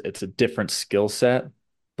it's a different skill set,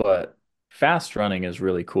 but fast running is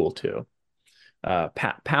really cool too.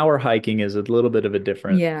 Power hiking is a little bit of a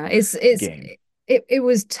different yeah, game. it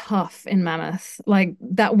was tough in Mammoth. Like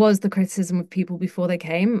that was the criticism of people before they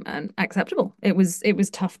came, and acceptable. It was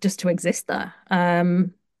tough just to exist there.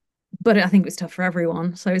 But I think it was tough for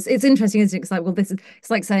everyone. So it's interesting, isn't it? It's like, well, it's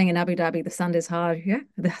like saying in Abu Dhabi, the sand is hard. Yeah,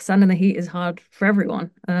 the sand and the heat is hard for everyone.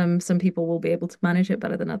 Some people will be able to manage it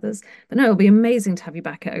better than others. But no, it'll be amazing to have you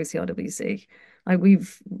back at OCRWC. Like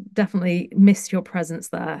we've definitely missed your presence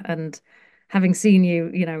there, and having seen you,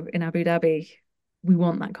 in Abu Dhabi, we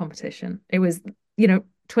want that competition. It was,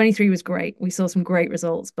 23 was great. We saw some great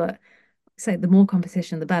results, but say the more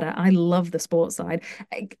competition, the better. I love the sports side.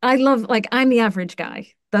 I love like I'm the average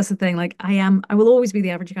guy. That's the thing. Like I will always be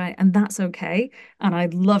the average guy, and that's okay. And I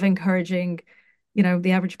love encouraging,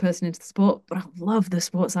 the average person into the sport, but I love the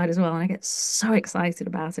sports side as well. And I get so excited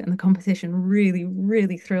about it. And the competition really,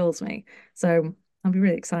 really thrills me. So I'll be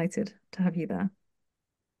really excited to have you there.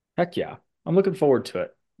 Heck yeah. I'm looking forward to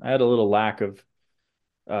it. I had a little lack of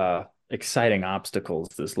exciting obstacles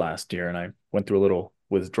this last year, and I went through a little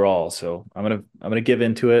withdrawal. So I'm gonna give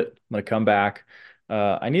into it. I'm gonna come back.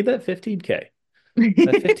 I need that 15K.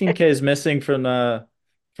 That 15K is missing from the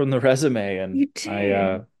resume, and You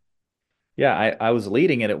do. yeah, I was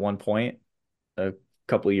leading it at one point a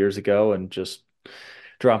couple of years ago and just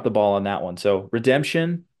dropped the ball on that one. So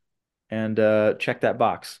redemption and check that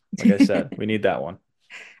box. Like I said, we need that one.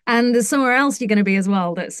 And there's somewhere else you're going to be as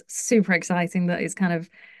well that's super exciting that is kind of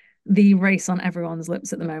the race on everyone's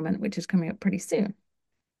lips at the moment, which is coming up pretty soon.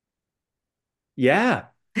 Yeah,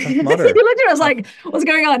 You Tough looked at Mudder. it, I was Tough. like, what's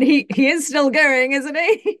going on? He is still going, isn't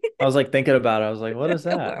he? I was like thinking about it. I was like, what is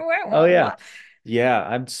that? Oh yeah. What? Yeah,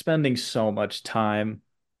 I'm spending so much time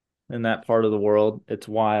in that part of the world. It's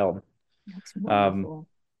wild. Looks Um, wonderful.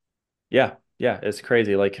 yeah, yeah, it's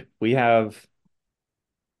crazy. Like we have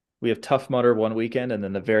Tough Mudder one weekend, and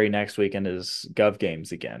then the very next weekend is Gov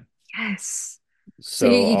Games again. Yes. So So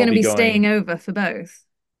you're I'll going to be be staying going. over for both.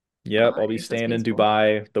 Yep, I'll be Nice. That's staying in beautiful.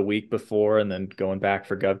 Dubai the week before, and then going back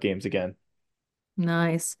for Gov Games again.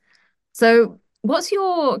 Nice. So what's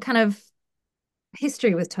your kind of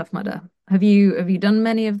history with Tough Mudder? Have you done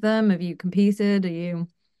many of them? Have you competed? Are you?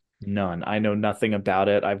 None. I know nothing about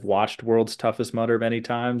it. I've watched World's Toughest Mudder many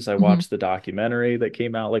times. I Mhm. watched the documentary that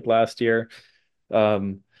came out like last year.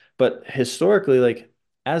 Um, but historically, like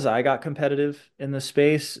as I got competitive in the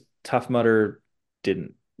space, Tough Mudder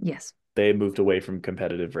didn't. Yes. They moved away from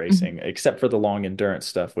competitive Mhm. racing, except for the long endurance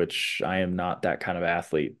stuff, which I am not that kind of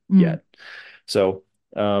athlete Mm. yet. So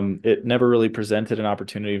it never really presented an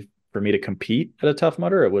opportunity for me to compete at a Tough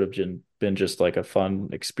Mudder. It would have been just like a fun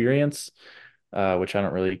experience, which I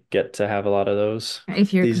don't really get to have a lot of those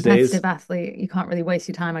If you're a these days. competitive athlete, you can't really waste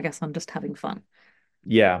your time, I guess, on just having fun.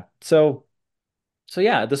 Yeah. So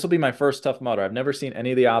yeah, this will be my first Tough Mudder. I've never seen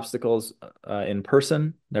any of the obstacles in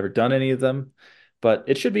person, never done any of them, but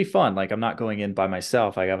it should be fun. Like I'm not going in by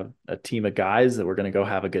myself. I have a team of guys that we're going to go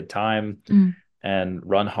have a good time Mm. and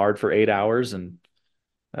run hard for 8 hours. And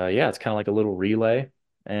yeah, it's kind of like a little relay,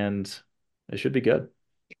 and it should be good.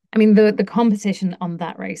 I mean, the competition on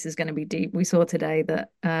that race is going to be deep. We saw today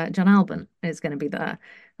that John Alban is going to be there.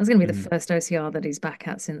 That's going to be the Mhm. first OCR that he's back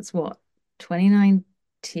at since what,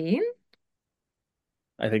 2019?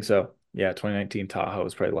 I think so. Yeah, 2019 Tahoe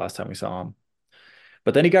was probably the last time we saw him.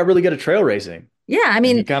 But then he got really good at trail racing, Yeah, I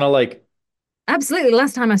and he mean, kind of like absolutely.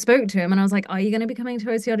 Last time I spoke to him, and I was like, "Are you going to be coming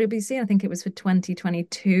to OCRWC?" I think it was for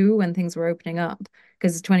 2022 when things were opening up.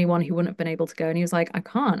 Because 21, he wouldn't have been able to go, and he was like, "I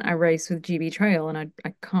can't. I race with GB Trail, and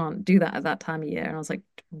I can't do that at that time of year." And I was like,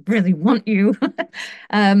 "Really want you?"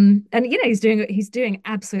 And he's doing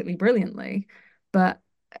absolutely brilliantly. But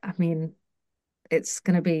I mean, it's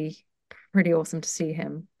going to be pretty awesome to see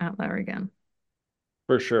him out there again.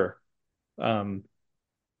 for sure. Um,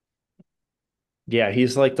 Yeah,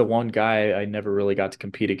 he's like the one guy I never really got to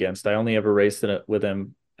compete against. I only ever raced in it with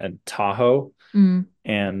him in Tahoe, Mm.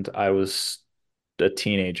 and I was a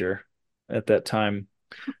teenager at that time.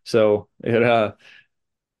 So yeah,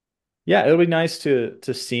 it'll be nice to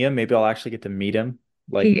see him. Maybe I'll actually get to meet him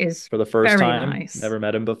like He is for the first very time. nice, Never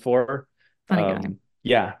met him before. funny guy.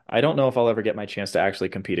 Yeah, I don't know if I'll ever get my chance to actually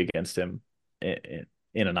compete against him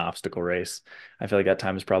in an obstacle race. I feel like that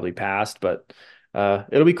time is probably past, but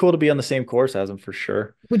it'll be cool to be on the same course as him for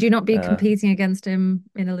sure. Would you not be Uh, competing against him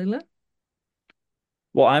in Alula?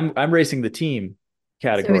 Well, I'm racing the team So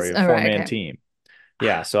category it's of all four right, man okay. team.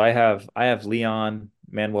 Yeah, so I have Leon,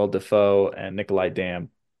 Manuel Defoe, and Nikolai Dam.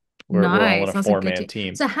 We're all on Nice. a That's a four good man team.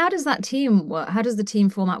 team. So how does that team work? How does the team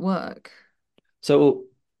format work? So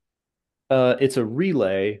it's a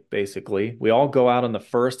relay basically. We all go out on the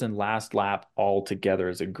first and last lap all together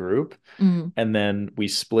as a group, Mm, and then we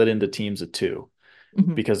split into teams of two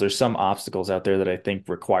hmm because there's some obstacles out there that I think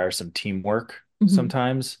require some teamwork hmm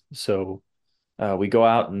sometimes. So we go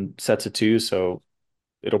out in sets of two. So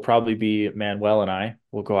it'll probably be Manuel and I.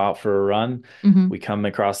 We'll go out for a run. hmm We come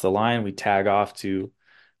across the line. We tag off to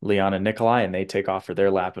Leon and Nikolai, and they take off for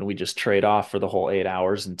their lap, and we just trade off for the whole 8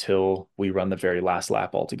 hours until we run the very last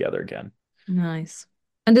lap all together again. Nice.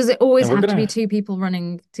 And does it always And we're have to be gonna. two people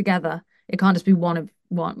running together? It can't just be one of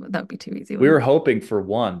one. That would be too easy, We wouldn't were it? hoping for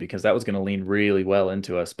one because that was going to lean really well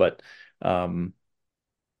into us, but um,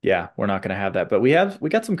 yeah, we're not going to have that. But we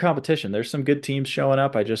got some competition. There's some good teams showing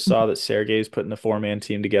up. I just saw Mhm. that Sergey's putting the four man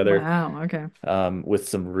team together Wow. Okay. with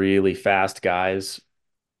some really fast guys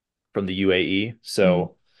from the UAE. Mm.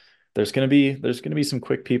 So there's gonna be some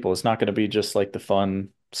quick people. It's not gonna be just like the fun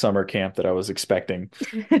summer camp that I was expecting.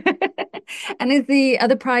 And is the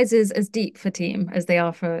other prizes as deep for team as they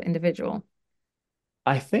are for individual?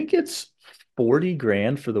 I think it's 40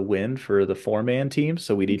 grand for the win for the four-man team.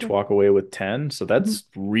 So we'd each Okay. walk away with 10. So Mhm. that's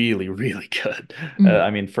really, really good. Mm.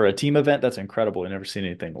 I mean, for a team event, that's incredible. I've never seen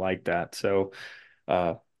anything like that. So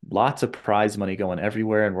uh, lots of prize money going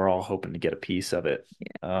everywhere, and we're all hoping to get a piece of it.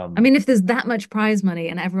 I Um, mean, if there's that much prize money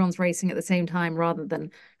and everyone's racing at the same time, rather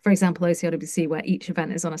than, for example, OCRWC, where each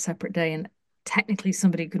event is on a separate day and technically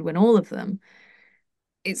somebody could win all of them,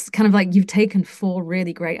 it's kind of like you've taken four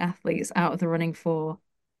really great athletes out of the running for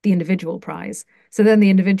the individual prize. So then the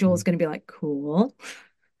individual is going to be like, cool.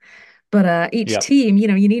 But each yeah, team,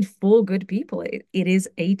 you need four good people. It is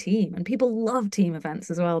a team. And people love team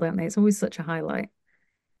events as well, don't they? It's always such a highlight.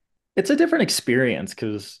 it's a different experience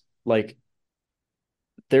because like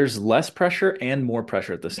there's less pressure and more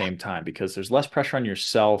pressure at the Yeah. same time because there's less pressure on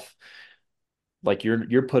yourself. Like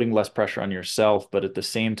you're putting less pressure on yourself, but at the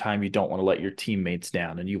same time, you don't want to let your teammates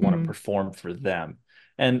down and you want to Mm. perform for them.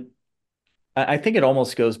 And I think it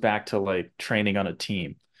almost goes back to like training on a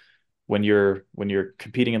team. When you're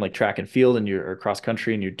competing in like track and field and you're or cross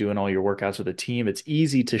country and you're doing all your workouts with a team, it's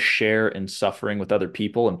easy to share in suffering with other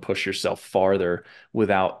people and push yourself farther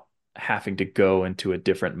without having to go into a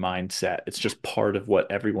different mindset. It's Yeah. just part of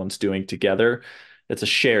what everyone's doing together. It's a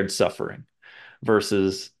shared suffering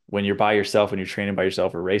versus when you're by yourself and you're training by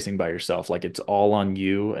yourself or racing by yourself, like it's all on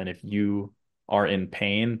you. And if you are in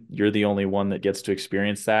pain, you're the only one that gets to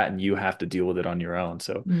experience that and you have to deal with it on your own.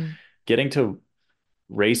 So Mm. getting to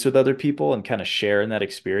race with other people and kind of share in that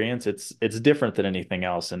experience, it's different than anything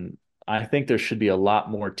else. And I think there should be a lot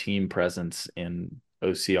more team presence in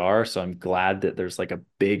OCR. So I'm glad that there's like a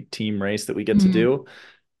big team race that we get to Mm. do.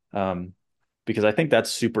 Um, because I think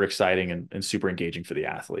that's super exciting and super engaging for the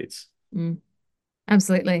athletes. Mm.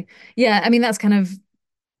 Absolutely. Yeah, I mean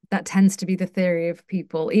that tends to be the theory of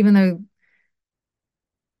people, even though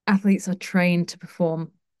athletes are trained to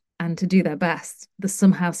perform and to do their best, there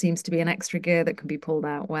somehow seems to be an extra gear that can be pulled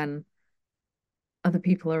out when other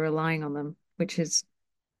people are relying on them, which is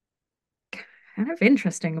kind of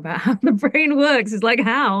interesting about how the brain works. It's like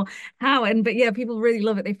how, and but yeah, people really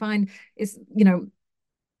love it. They find it's,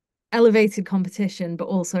 elevated competition, but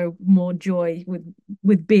also more joy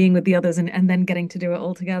with being with the others and then getting to do it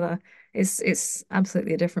all together. It's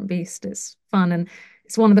absolutely a different beast. It's fun and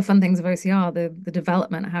it's one of the fun things of OCR, the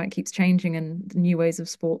development, how it keeps changing and the new ways of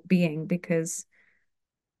sport being because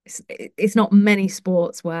it's not many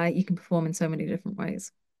sports where you can perform in so many different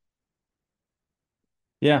ways.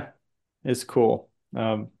 Yeah, it's cool.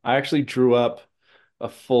 I actually drew up a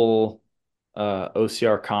full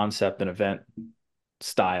OCR concept and event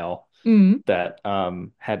style Mm. that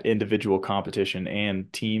had individual competition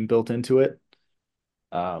and team built into it.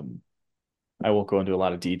 Um, I won't go into a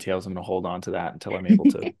lot of details. I'm going to hold on to that until I'm able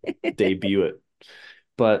to debut it.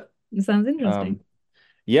 But It sounds interesting. um,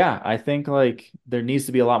 yeah, I think like there needs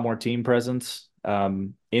to be a lot more team presence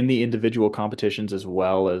in the individual competitions as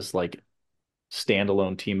well as like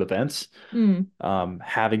standalone team events. Mm.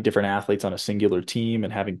 Having different athletes on a singular team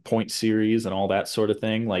and having point series and all that sort of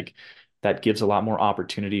thing, like that gives a lot more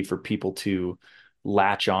opportunity for people to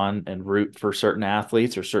latch on and root for certain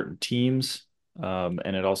athletes or certain teams.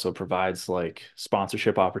 And it also provides like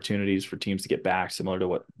sponsorship opportunities for teams to get back, similar to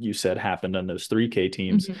what you said happened on those 3K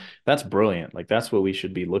teams. Mhm. That's brilliant. Like that's what we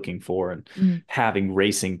should be looking for and Mm. having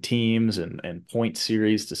racing teams and point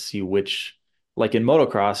series to see which, like in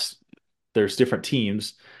motocross, there's different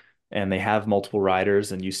teams and they have multiple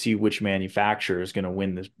riders and you see which manufacturer is going to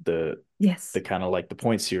win the Yes. kind of like the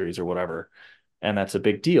point series or whatever. And that's a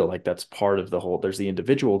big deal. Like that's part of the whole, there's the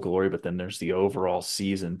individual glory, but then there's the overall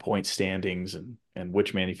season point standings and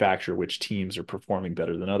which manufacturer, which teams are performing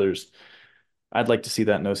better than others. I'd like to see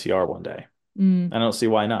that in OCR one day. Mm. I don't see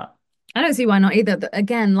why not. I don't see why not either.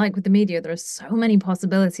 Again, like with the media, there are so many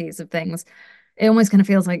possibilities of things. It almost kind of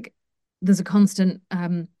feels like there's a constant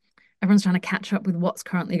everyone's trying to catch up with what's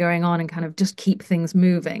currently going on and kind of just keep things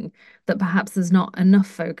moving, that perhaps there's not enough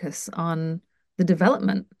focus on the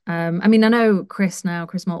development. I mean, I know Chris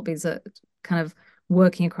Maltby's kind of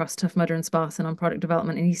working across Tough Mudder and Spartan on product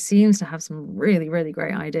development, and he seems to have some really, really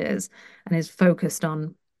great ideas and is focused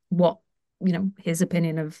on what his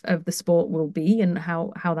opinion of the sport will be and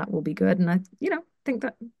how that will be good. And I think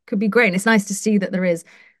that could be great. And it's nice to see that there is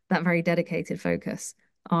that very dedicated focus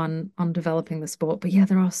on developing the sport. But yeah,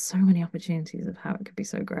 there are so many opportunities of how it could be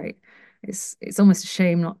so great. It's almost a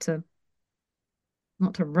shame not to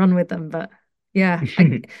run with them. But yeah,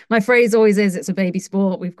 my phrase always is it's a baby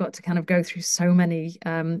sport. We've got to kind of go through so many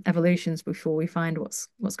evolutions before we find what's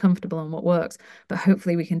comfortable and what works. But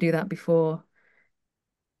hopefully we can do that before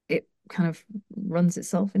it kind of runs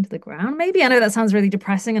itself into the ground. Maybe I know that sounds really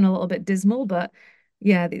depressing and a little bit dismal, but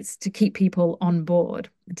yeah, it's to keep people on board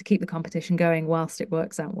and to keep the competition going whilst it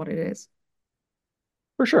works out what it is.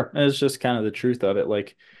 For sure. And it's just kind of the truth of it.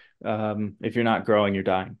 Like, if you're not growing, you're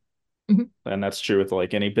dying. Mhm. And that's true with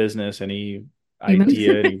like any business, any Human.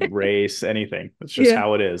 idea, any race, anything. It's just Yeah.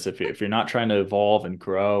 how it is. If you're not trying to evolve and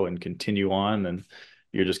grow and continue on, then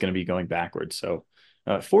you're just going to be going backwards. So,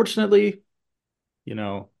 fortunately,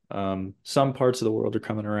 some parts of the world are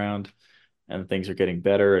coming around and things are getting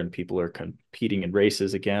better and people are competing in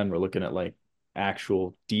races again. We're looking at like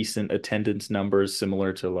actual decent attendance numbers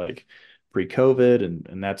similar to like pre-COVID,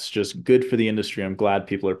 and that's just good for the industry. I'm glad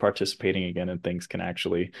people are participating again and things can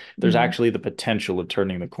actually there's Mm. actually the potential of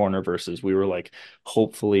turning the corner versus we were like,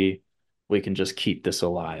 hopefully we can just keep this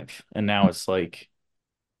alive. And now it's like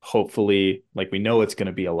hopefully like we know it's going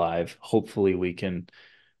to be alive. Hopefully we can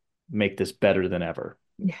make this better than ever.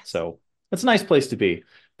 Yes. So it's a nice place to be.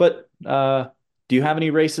 But do you have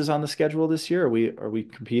any races on the schedule this year? Are we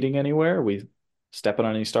competing anywhere? Are we stepping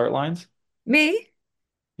on any start lines? Me?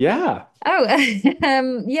 Yeah, Oh,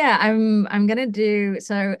 yeah, I'm gonna do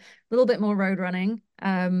so a little bit more road running.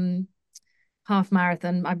 Half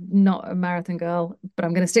marathon. I'm not a marathon girl, but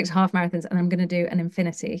I'm gonna stick to half marathons and I'm gonna do an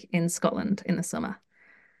infinity in Scotland in the summer.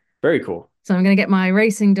 very cool. So I'm going to get my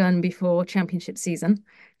racing done before championship season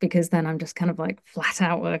because then I'm just kind of like flat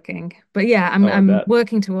out working. But yeah, I'm Oh, I I'm bet.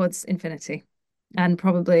 working towards infinity and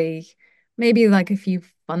probably maybe like a few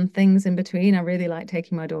fun things in between. I really like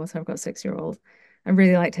taking my daughter, I've got a 6-year-old. I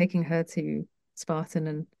really like taking her to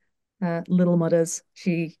Spartan and Little Mudders.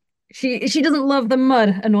 She doesn't love the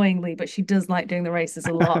mud annoyingly, but she does like doing the races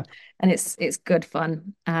a lot and it's good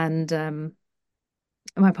fun. And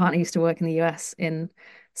my partner used to work in the US in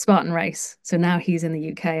Spartan race. So now he's in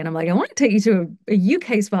the UK. And I'm like, I want to take you to a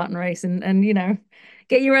UK Spartan race and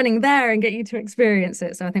get you running there and get you to experience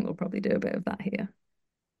it. So I think we'll probably do a bit of that here.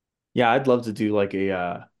 Yeah, I'd love to do like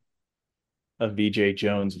a Veejay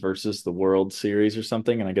Jones versus the World Series or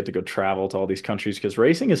something, and I get to go travel to all these countries because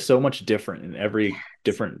racing is so much different in every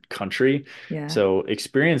different country. Yeah. So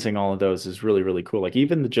experiencing all of those is really, really cool. Like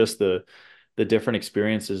even just the different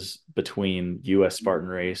experiences between US Spartan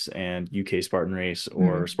race and UK Spartan race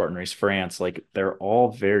or Mm. Spartan race France, like they're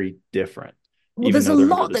all very different, Well, even there's a though they're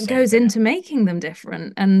under lot the that same goes band. into making them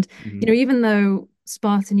different. And, Mhm. even though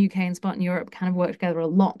Spartan UK and Spartan Europe kind of work together a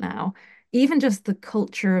lot now, even just the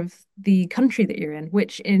culture of the country that you're in,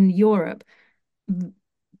 which in Europe,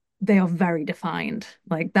 they are very defined.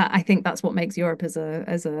 Like that, I think that's what makes Europe as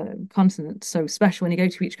a continent so special. When you go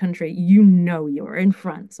to each country, you're in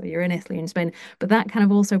France or you're in Italy and Spain, but that kind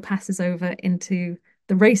of also passes over into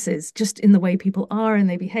the races, just in the way people are and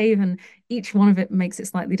they behave, and each one of it makes it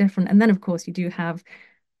slightly different. And then, of course, you do have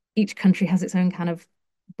each country has its own kind of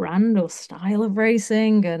brand or style of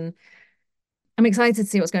racing, and I'm excited to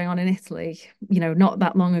see what's going on in Italy. Not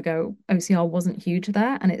that long ago, OCR wasn't huge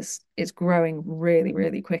there, and it's growing really,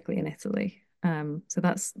 really quickly in Italy. So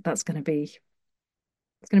that's going to be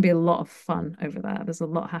it's going to be a lot of fun over there. There's a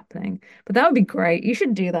lot happening, but that would be great. You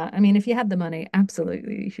should do that. I mean, if you had the money,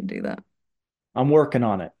 absolutely, you should do that. I'm working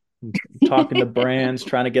on it. I'm talking to brands,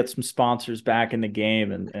 trying to get some sponsors back in the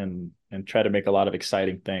game and try to make a lot of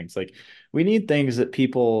exciting things. Like we need things that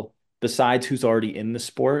people besides who's already in the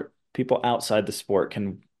sport, people outside the sport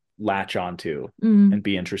can latch onto Mm, and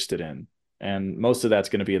be interested in. And most of that's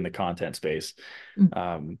going to be in the content space.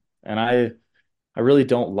 mm. And I really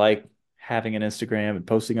don't like having an Instagram and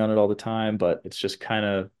posting on it all the time, but it's kind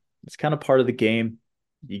of part of the game.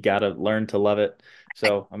 You got to learn to love it. I,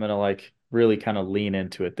 So I'm gonna like really kind of lean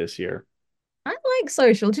into it this year. I like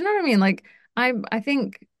social. Do you know what I mean? Like I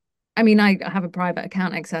think I mean I have a private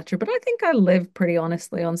account, etc. But I think I live pretty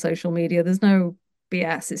honestly on social media. There's no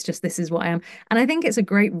BS. It's just this is what I am. And I think it's a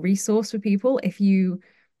great resource for people if you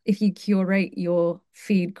curate your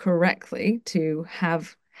feed correctly to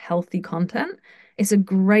have healthy content. It's a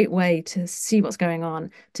great way to see what's going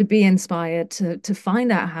on, to be inspired, to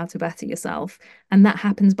find out how to better yourself. And that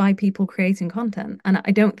happens by people creating content. And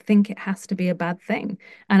I don't think it has to be a bad thing.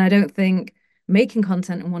 And I don't think making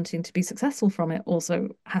content and wanting to be successful from it also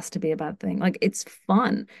has to be a bad thing. Like it's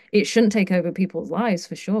fun. It shouldn't take over people's lives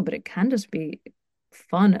for sure, but it can just be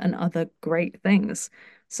fun and other great things.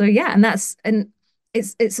 So yeah, and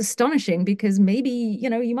it's astonishing because maybe,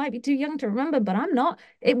 you might be too young to remember, but I'm not.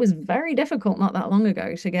 It was very difficult not that long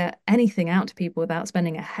ago to get anything out to people without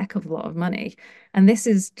spending a heck of a lot of money. And this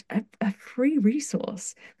is a free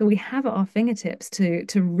resource that we have at our fingertips to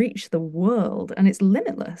reach the world, and it's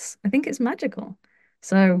limitless. I think it's magical.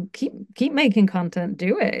 So keep making content,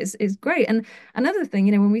 do it. It's great. And another thing,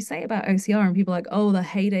 when we say about OCR and people are like, oh, the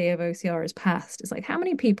heyday of OCR is past, it's like how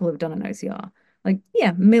many people have done an OCR? Like,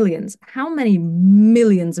 yeah, millions. How many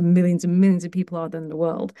millions and millions and millions of people are there in the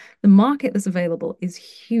world? The market that's available is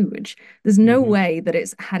huge. There's no Hmm. way that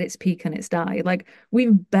it's had its peak and it's died. Like,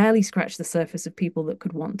 we've barely scratched the surface of people that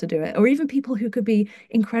could want to do it, or even people who could be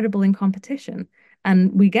incredible in competition.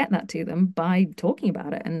 And we get that to them by talking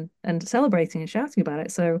about it and celebrating and shouting about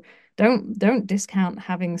it. So don't discount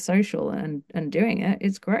having social and doing it.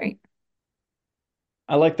 It's great.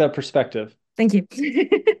 I like that perspective. Thank you.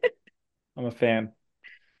 I'm a fan.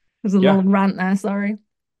 There's a little Yeah. rant there, sorry.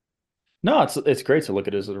 No, it's great to look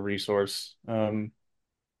at it as a resource. And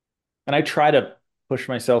I try to push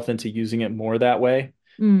myself into using it more that way,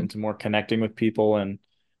 Mm. into more connecting with people and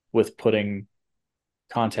with putting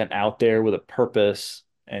content out there with a purpose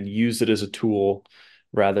and use it as a tool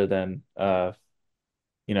rather than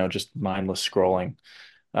just mindless scrolling.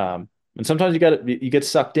 And sometimes you get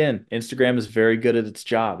sucked in. Instagram is very good at its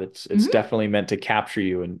job. It's Mhm. definitely meant to capture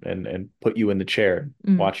you and put you in the chair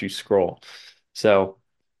and Mm. watch you scroll. So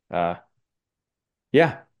uh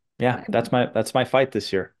yeah, yeah, that's my fight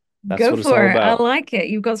this year. That's Go what it's for all it. I about. like it.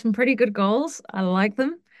 You've got some pretty good goals. I like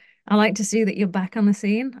them. I like to see that you're back on the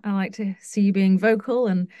scene. I like to see you being vocal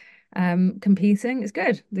and competing. It's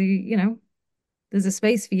good. There's a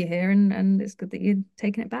space for you here and it's good that you're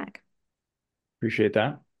taking it back. Appreciate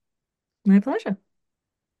that. My pleasure.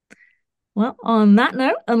 Well, on that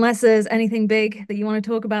note, unless there's anything big that you want to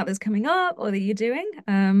talk about that's coming up or that you're doing,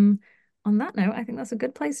 on that note, I think that's a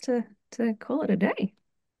good place to call it a day.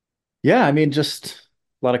 Yeah, I mean, just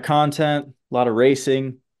a lot of content, a lot of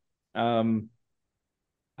racing. Um,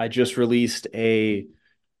 I just released a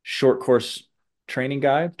short course training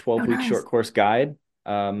guide, Oh, 12-week nice. short course guide.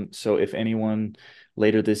 So if anyone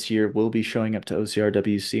later this year will be showing up to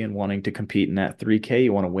OCRWC and wanting to compete in that 3K,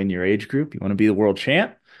 you want to win your age group, you want to be the world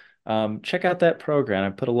champ, check out that program. I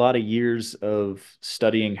put a lot of years of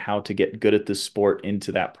studying how to get good at this sport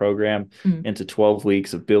into that program, Mm. into 12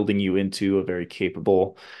 weeks of building you into a very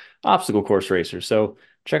capable obstacle course racer. So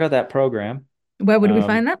check out that program. Where would we Um,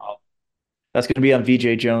 find that? that's going to be on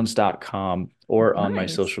veejayjones.com or on my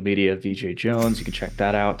Nice. social media, VJ Jones. You can check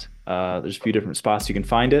that out. There's a few different spots you can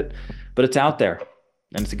find it, but it's out there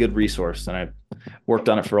and it's a good resource. And I've worked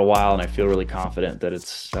on it for a while and I feel really confident that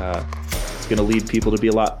it's going to lead people to be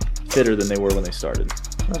a lot fitter than they were when they started.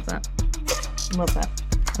 Love that. Love that.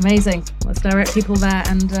 Amazing. Let's direct people there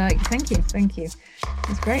and thank you. Thank you.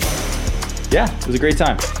 It's great. Yeah, it was a great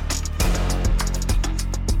time.